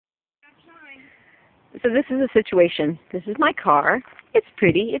So this is a situation. This is my car. It's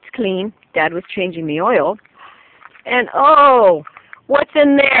pretty. It's clean. Dad was changing the oil. And oh, what's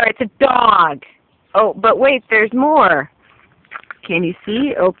in there? It's a dog. Oh, but wait, there's more. Can you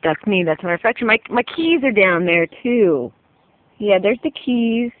see? Oh, that's me. That's my reflection. My keys are down there too. Yeah, there's the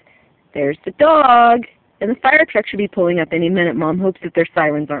keys. There's the dog. And the fire truck should be pulling up any minute. Mom hopes that their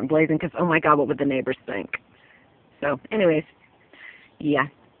sirens aren't blazing because, oh my God, what would the neighbors think? So, anyways, yeah,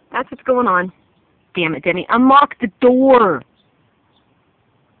 that's what's going on. Damn it, Demi. Unlock the door.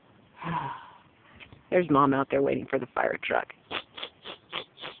 There's Mom out there waiting for the fire truck.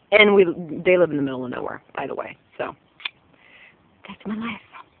 And they live in the middle of nowhere, by the way. So, that's my life.